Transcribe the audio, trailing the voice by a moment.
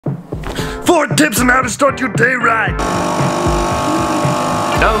4 tips on how to start your day right.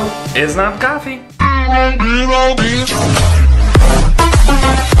 No, it's not coffee.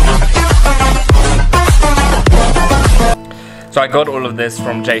 So I got all of this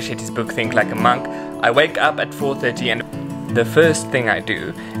from Jay Shetty's book Think Like a Monk. I wake up at 4:30 and the first thing I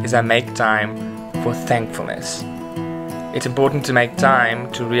do is I make time for thankfulness. It's important to make time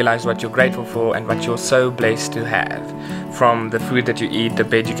to realize what you're grateful for and what you're so blessed to have. From the food that you eat, the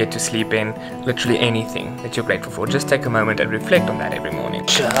bed you get to sleep in, literally anything that you're grateful for. Just take a moment and reflect on that every morning.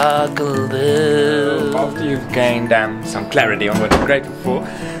 Chocolate. After you've gained some clarity on what you're grateful for,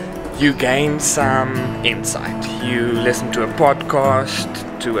 you gain some insight. You listen to a podcast,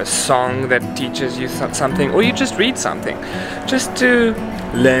 to a song that teaches you something, or you just read something, just to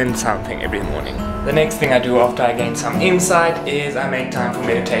learn something every morning. The next thing I do after I gain some insight is I make time for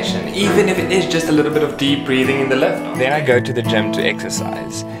meditation, even if it is just a little bit of deep breathing in the lift. Then I go to the gym to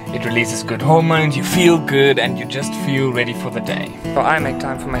exercise. It releases good hormones, you feel good, and you just feel ready for the day. So I make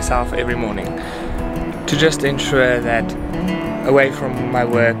time for myself every morning to just ensure that away from my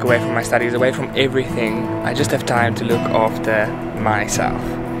work, away from my studies, away from everything, I just have time to look after myself.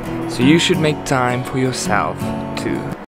 So you should make time for yourself too.